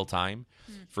ideal time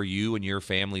for you and your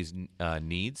family's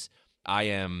needs. I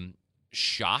am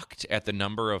shocked at the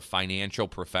number of financial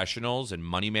professionals and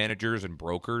money managers and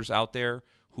brokers out there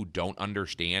who don't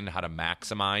understand how to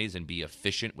maximize and be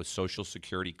efficient with Social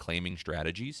Security claiming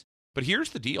strategies. But here's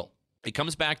the deal. It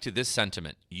comes back to this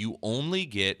sentiment. You only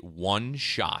get one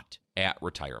shot at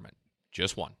retirement,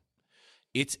 just one.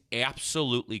 It's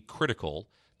absolutely critical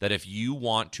that if you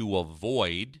want to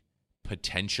avoid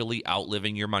potentially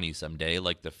outliving your money someday,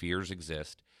 like the fears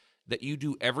exist, that you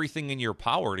do everything in your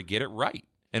power to get it right.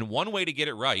 And one way to get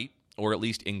it right or at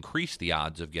least increase the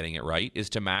odds of getting it right, is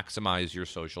to maximize your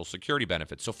Social Security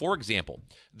benefits. So, for example,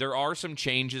 there are some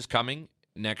changes coming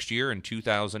next year in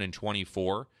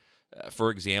 2024. For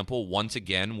example, once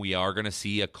again, we are going to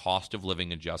see a cost of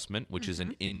living adjustment, which is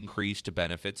an increase to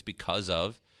benefits because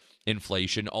of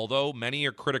inflation, although many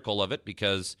are critical of it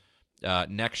because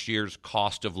next year's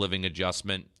cost of living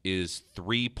adjustment is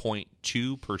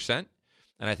 3.2%.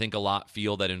 And I think a lot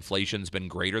feel that inflation's been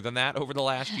greater than that over the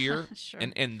last year. Sure.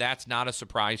 And that's not a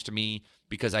surprise to me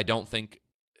because I don't think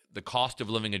the cost of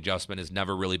living adjustment has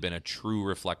never really been a true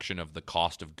reflection of the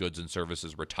cost of goods and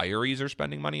services retirees are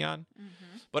spending money on.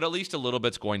 But at least a little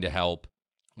bit's going to help.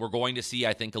 We're going to see,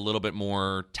 I think, a little bit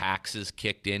more taxes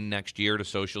kicked in next year to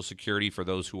Social Security for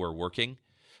those who are working.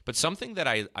 But something that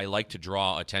I like to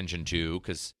draw attention to,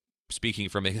 because speaking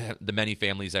from the many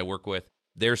families I work with,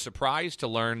 they're surprised to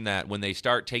learn that when they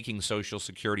start taking Social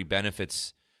Security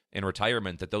benefits in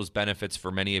retirement, that those benefits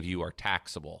for many of you are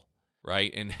taxable,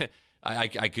 right? And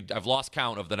I've lost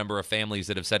count of the number of families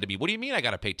that have said to me, "What do you mean I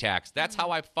got to pay tax? That's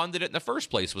how I funded it in the first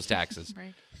place, was taxes."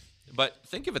 Right. But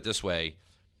think of it this way,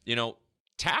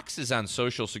 taxes on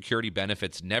Social Security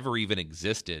benefits never even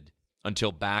existed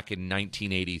until back in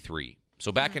 1983.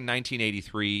 So back in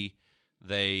 1983,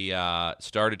 they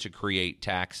started to create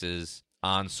taxes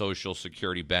on Social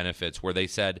Security benefits where they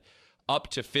said up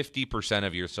to 50%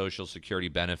 of your Social Security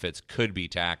benefits could be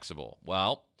taxable.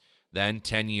 Well, then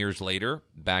 10 years later,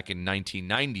 back in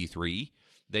 1993,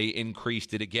 they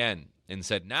increased it again and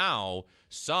said now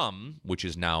some, which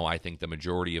is now I think the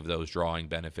majority of those drawing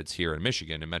benefits here in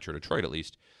Michigan, in Metro Detroit at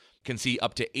least, can see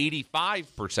up to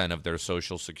 85% of their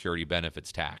Social Security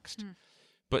benefits taxed.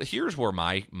 But here's where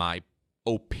my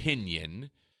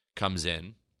opinion comes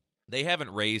in. They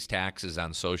haven't raised taxes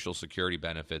on Social Security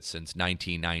benefits since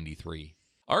 1993.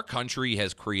 Our country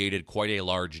has created quite a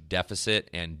large deficit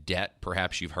and debt.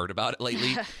 Perhaps you've heard about it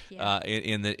lately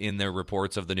in the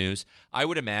reports of the news. I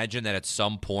would imagine that at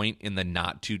some point in the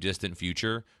not too distant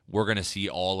future, we're going to see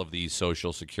all of these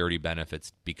Social Security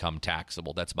benefits become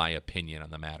taxable. That's my opinion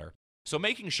on the matter. So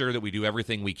making sure that we do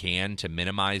everything we can to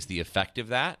minimize the effect of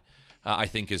that, I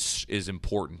think is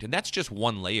important. And that's just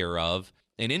one layer of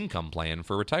an income plan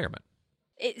for retirement.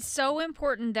 It's so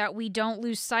important that we don't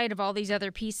lose sight of all these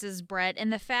other pieces, Brett,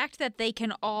 and the fact that they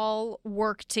can all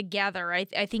work together.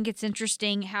 I think it's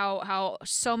interesting how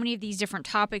so many of these different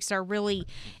topics are really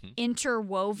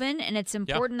interwoven, and it's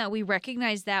important that we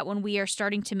recognize that when we are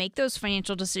starting to make those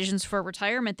financial decisions for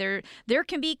retirement. There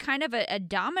can be kind of a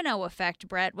domino effect,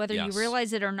 Brett, whether you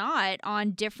realize it or not,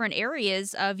 on different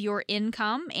areas of your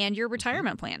income and your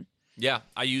retirement plan. Yeah,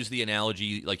 I use the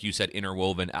analogy, like you said,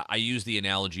 interwoven. I use the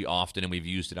analogy often, and we've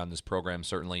used it on this program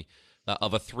certainly,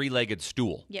 of a three-legged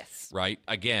stool. Yes. Right?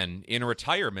 Again, in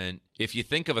retirement, if you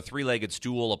think of a three-legged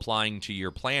stool applying to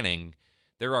your planning,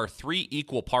 there are three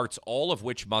equal parts, all of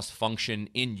which must function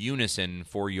in unison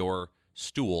for your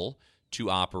stool to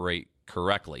operate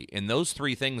correctly. And those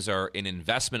three things are an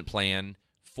investment plan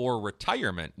for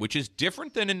retirement, which is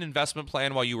different than an investment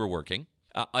plan while you were working.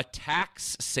 A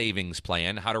tax savings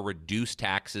plan, how to reduce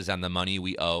taxes on the money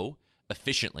we owe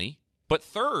efficiently. But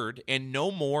third, and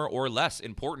no more or less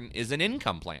important, is an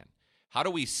income plan. How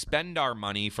do we spend our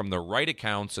money from the right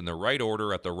accounts in the right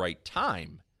order at the right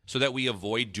time so that we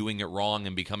avoid doing it wrong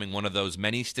and becoming one of those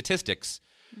many statistics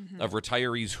of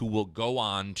retirees who will go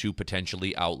on to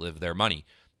potentially outlive their money?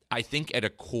 I think at a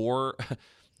core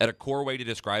way to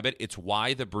describe it, it's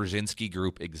why the Brzezinski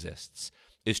Group exists.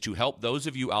 Is to help those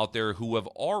of you out there who have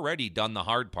already done the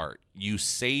hard part. You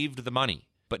saved the money.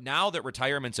 But now that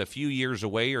retirement's a few years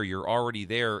away or you're already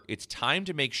there, it's time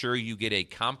to make sure you get a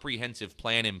comprehensive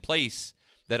plan in place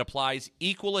that applies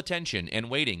equal attention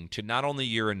and weighting to not only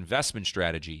your investment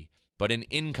strategy, but an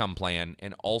income plan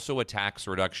and also a tax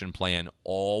reduction plan,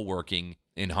 all working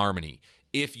in harmony.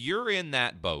 If you're in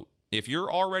that boat, if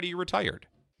you're already retired,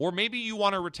 or maybe you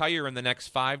want to retire in the next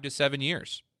 5 to 7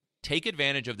 years, take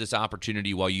advantage of this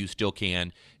opportunity while you still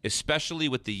can, especially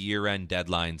with the year-end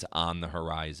deadlines on the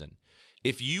horizon.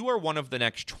 If you are one of the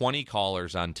next 20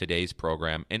 callers on today's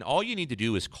program, and all you need to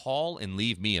do is call and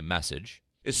leave me a message,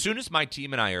 as soon as my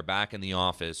team and I are back in the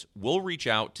office, we'll reach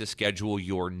out to schedule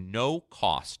your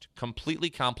no-cost, completely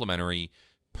complimentary,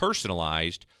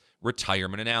 personalized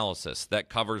retirement analysis that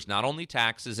covers not only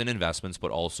taxes and investments, but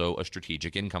also a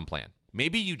strategic income plan.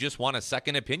 Maybe you just want a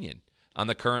second opinion on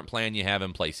the current plan you have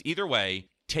in place. Either way,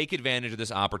 take advantage of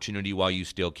this opportunity while you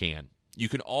still can. You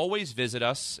can always visit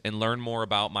us and learn more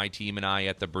about my team and I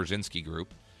at the Brzezinski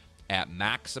Group at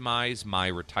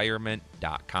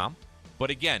MaximizeMyRetirement.com. But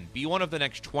again, be one of the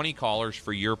next 20 callers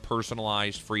for your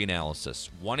personalized free analysis.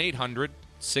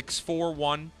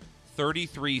 1-800-641-3700.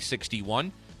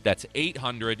 800-641-3361. That's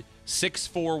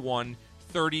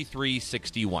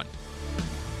 800-641-3361.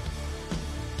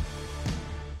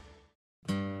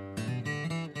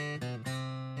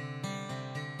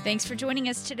 Thanks for joining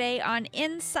us today on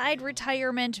Inside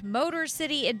Retirement Motor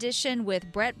City Edition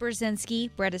with Brett Brzezinski.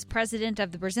 Brett is president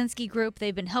of the Brzezinski Group.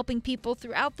 They've been helping people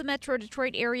throughout the Metro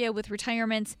Detroit area with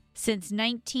retirements since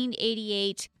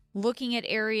 1988, looking at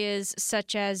areas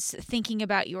such as thinking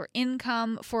about your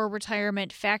income for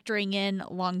retirement, factoring in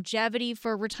longevity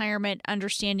for retirement,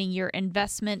 understanding your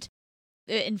investment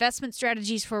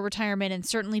strategies for retirement, and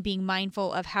certainly being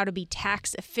mindful of how to be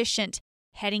tax efficient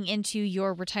heading into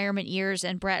your retirement years.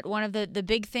 And Brett, one of the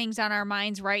big things on our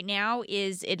minds right now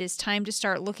is it is time to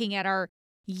start looking at our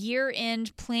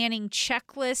year-end planning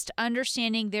checklist,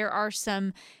 understanding there are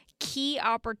some key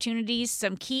opportunities,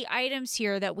 some key items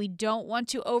here that we don't want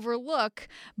to overlook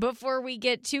before we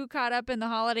get too caught up in the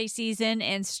holiday season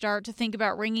and start to think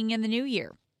about ringing in the new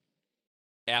year.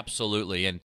 Absolutely.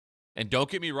 And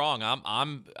don't get me wrong,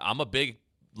 I'm a big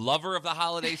lover of the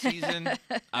holiday season.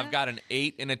 I've got an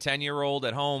 8 and a 10-year-old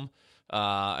at home,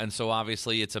 and so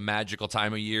obviously it's a magical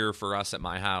time of year for us at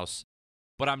my house.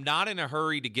 But I'm not in a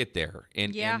hurry to get there,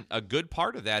 and a good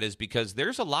part of that is because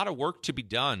there's a lot of work to be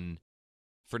done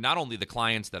for not only the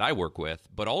clients that I work with,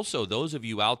 but also those of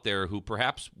you out there who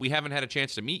perhaps we haven't had a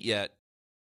chance to meet yet,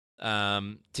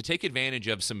 to take advantage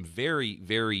of some very,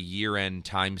 very year-end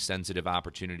time-sensitive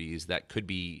opportunities that could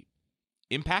be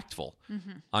impactful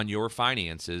on your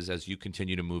finances as you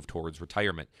continue to move towards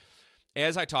retirement.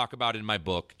 As I talk about in my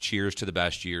book, Cheers to the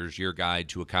Best Years, Your Guide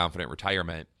to a Confident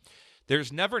Retirement,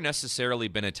 there's never necessarily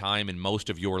been a time in most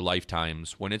of your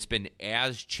lifetimes when it's been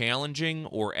as challenging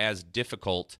or as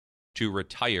difficult to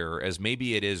retire as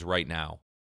maybe it is right now.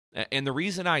 And the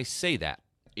reason I say that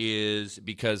is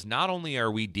because not only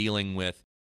are we dealing with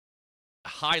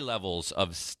high levels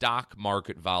of stock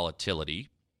market volatility,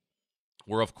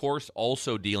 we're, of course,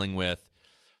 also dealing with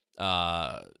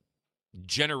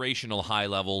generational high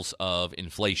levels of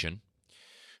inflation.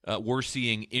 We're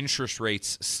seeing interest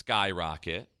rates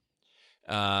skyrocket.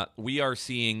 We are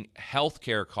seeing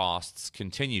healthcare costs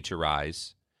continue to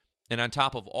rise. And on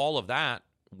top of all of that,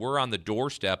 we're on the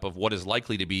doorstep of what is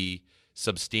likely to be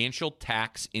substantial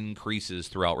tax increases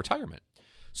throughout retirement.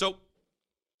 So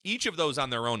each of those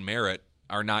on their own merit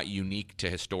are not unique to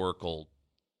historical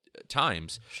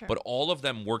times, but all of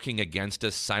them working against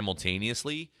us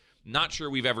simultaneously. Not sure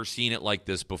we've ever seen it like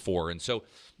this before. And so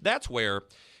that's where,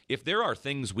 if there are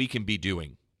things we can be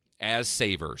doing as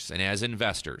savers and as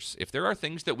investors, if there are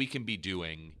things that we can be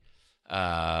doing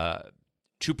to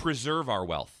preserve our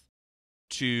wealth,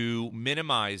 to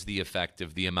minimize the effect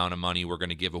of the amount of money we're going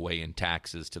to give away in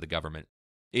taxes to the government,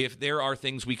 if there are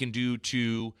things we can do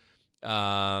to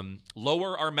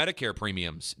lower our Medicare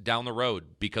premiums down the road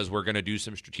because we're going to do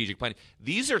some strategic planning.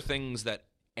 These are things that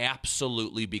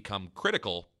absolutely become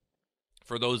critical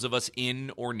for those of us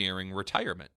in or nearing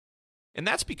retirement. And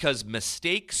that's because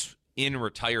mistakes in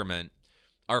retirement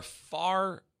are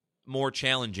far more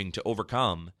challenging to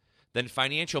overcome than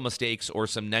financial mistakes or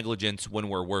some negligence when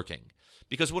we're working.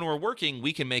 Because when we're working,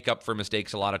 we can make up for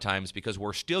mistakes a lot of times because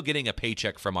we're still getting a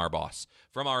paycheck from our boss,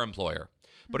 from our employer.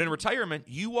 But in retirement,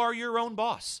 you are your own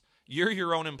boss. You're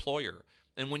your own employer.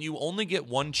 And when you only get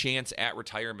one chance at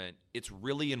retirement, it's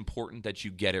really important that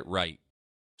you get it right.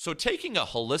 So taking a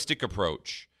holistic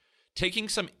approach, taking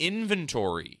some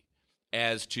inventory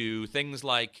as to things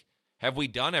like, have we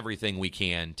done everything we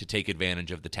can to take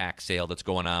advantage of the tax sale that's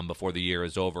going on before the year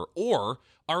is over? Or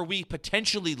are we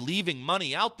potentially leaving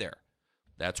money out there?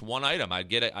 That's one item I'd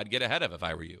get ahead of if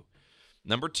I were you.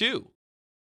 Number 2,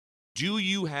 do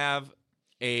you have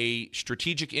a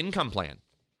strategic income plan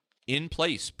in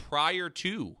place prior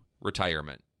to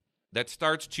retirement that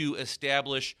starts to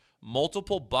establish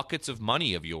multiple buckets of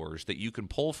money of yours that you can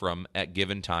pull from at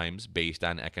given times based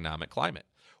on economic climate?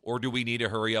 Or do we need to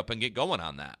hurry up and get going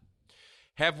on that?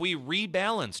 Have we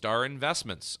rebalanced our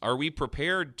investments? Are we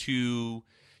prepared to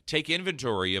take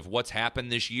inventory of what's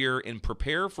happened this year and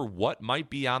prepare for what might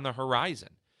be on the horizon?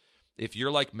 If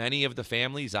you're like many of the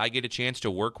families I get a chance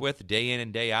to work with day in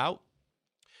and day out,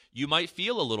 you might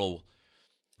feel a little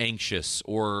anxious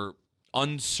or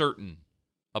uncertain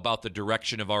about the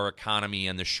direction of our economy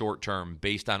in the short term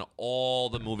based on all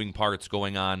the moving parts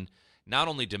going on, not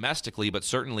only domestically, but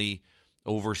certainly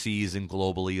overseas and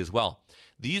globally as well.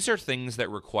 These are things that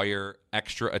require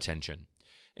extra attention.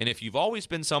 And if you've always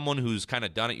been someone who's kind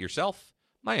of done it yourself,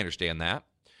 I understand that.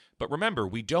 But remember,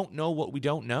 we don't know what we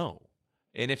don't know.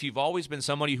 And if you've always been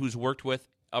somebody who's worked with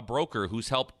a broker who's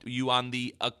helped you on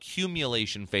the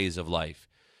accumulation phase of life,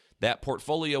 that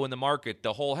portfolio in the market,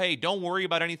 the whole, hey, don't worry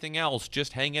about anything else,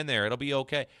 just hang in there, it'll be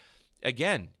okay.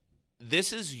 Again,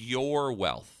 this is your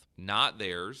wealth, not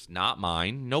theirs, not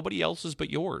mine, nobody else's but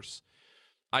yours.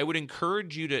 I would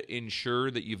encourage you to ensure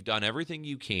that you've done everything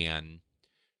you can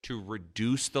to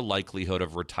reduce the likelihood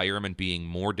of retirement being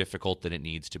more difficult than it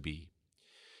needs to be.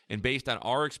 And based on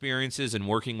our experiences in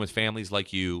working with families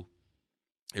like you,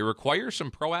 it requires some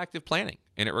proactive planning,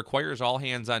 and it requires all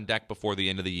hands on deck before the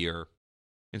end of the year.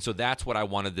 And so that's what I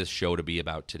wanted this show to be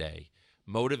about today,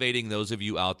 motivating those of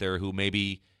you out there who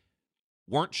maybe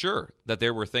weren't sure that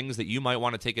there were things that you might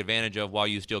want to take advantage of while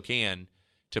you still can,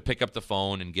 to pick up the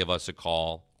phone and give us a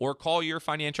call, or call your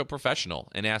financial professional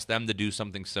and ask them to do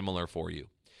something similar for you.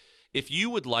 If you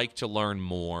would like to learn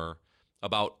more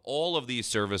about all of these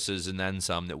services and then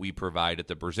some that we provide at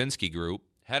the Brzezinski Group,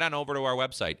 head on over to our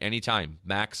website anytime,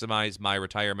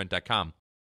 MaximizeMyRetirement.com.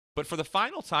 But for the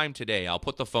final time today, I'll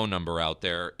put the phone number out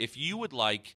there. If you would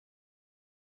like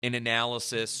an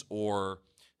analysis or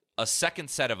a second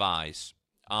set of eyes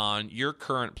on your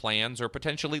current plans or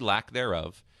potentially lack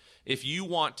thereof, if you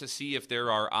want to see if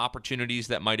there are opportunities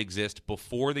that might exist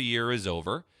before the year is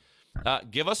over,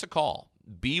 give us a call.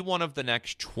 Be one of the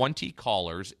next 20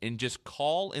 callers and just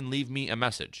call and leave me a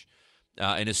message.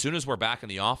 And as soon as we're back in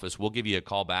the office, we'll give you a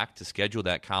call back to schedule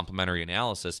that complimentary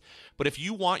analysis. But if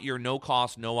you want your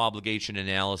no-cost, no-obligation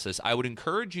analysis, I would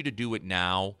encourage you to do it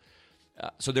now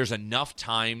so there's enough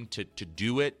time to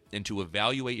do it and to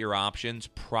evaluate your options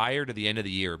prior to the end of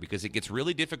the year, because it gets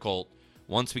really difficult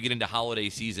once we get into holiday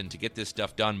season to get this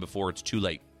stuff done before it's too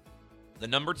late. The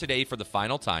number today for the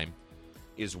final time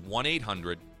is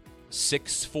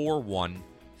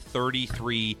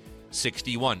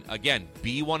 1-800-641-3361. Again,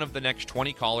 be one of the next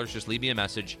 20 callers. Just leave me a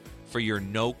message for your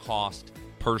no-cost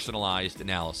personalized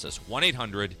analysis.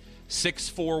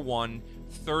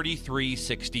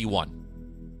 1-800-641-3361.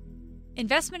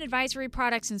 Investment advisory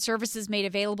products and services made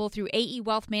available through AE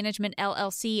Wealth Management,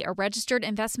 LLC, a registered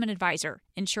investment advisor.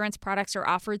 Insurance products are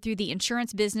offered through the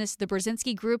insurance business, the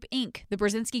Brzezinski Group, Inc. The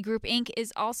Brzezinski Group, Inc.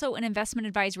 is also an investment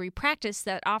advisory practice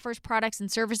that offers products and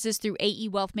services through AE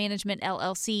Wealth Management,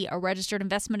 LLC, a registered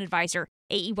investment advisor.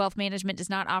 AE Wealth Management does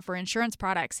not offer insurance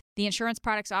products. The insurance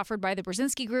products offered by the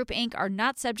Brzezinski Group, Inc. are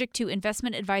not subject to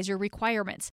investment advisor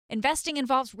requirements. Investing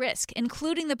involves risk,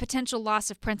 including the potential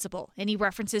loss of principal. Any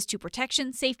references to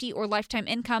protection, safety, or lifetime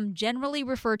income generally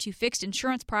refer to fixed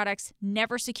insurance products,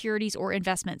 never securities or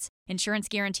investments. Insurance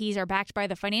guarantees are backed by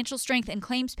the financial strength and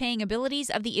claims-paying abilities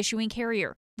of the issuing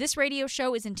carrier. This radio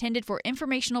show is intended for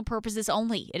informational purposes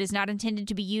only. It is not intended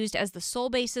to be used as the sole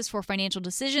basis for financial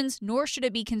decisions, nor should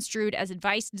it be construed as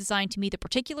advice designed to meet the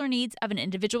particular needs of an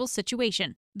individual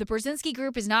situation. The Brzezinski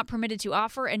Group is not permitted to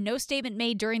offer, and no statement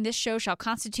made during this show shall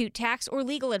constitute tax or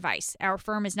legal advice. Our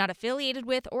firm is not affiliated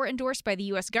with or endorsed by the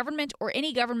U.S. government or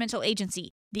any governmental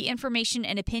agency. The information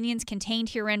and opinions contained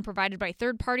herein provided by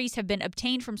third parties have been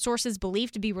obtained from sources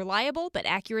believed to be reliable, but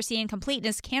accuracy and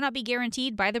completeness cannot be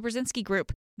guaranteed by the Brzezinski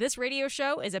Group. This radio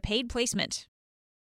show is a paid placement.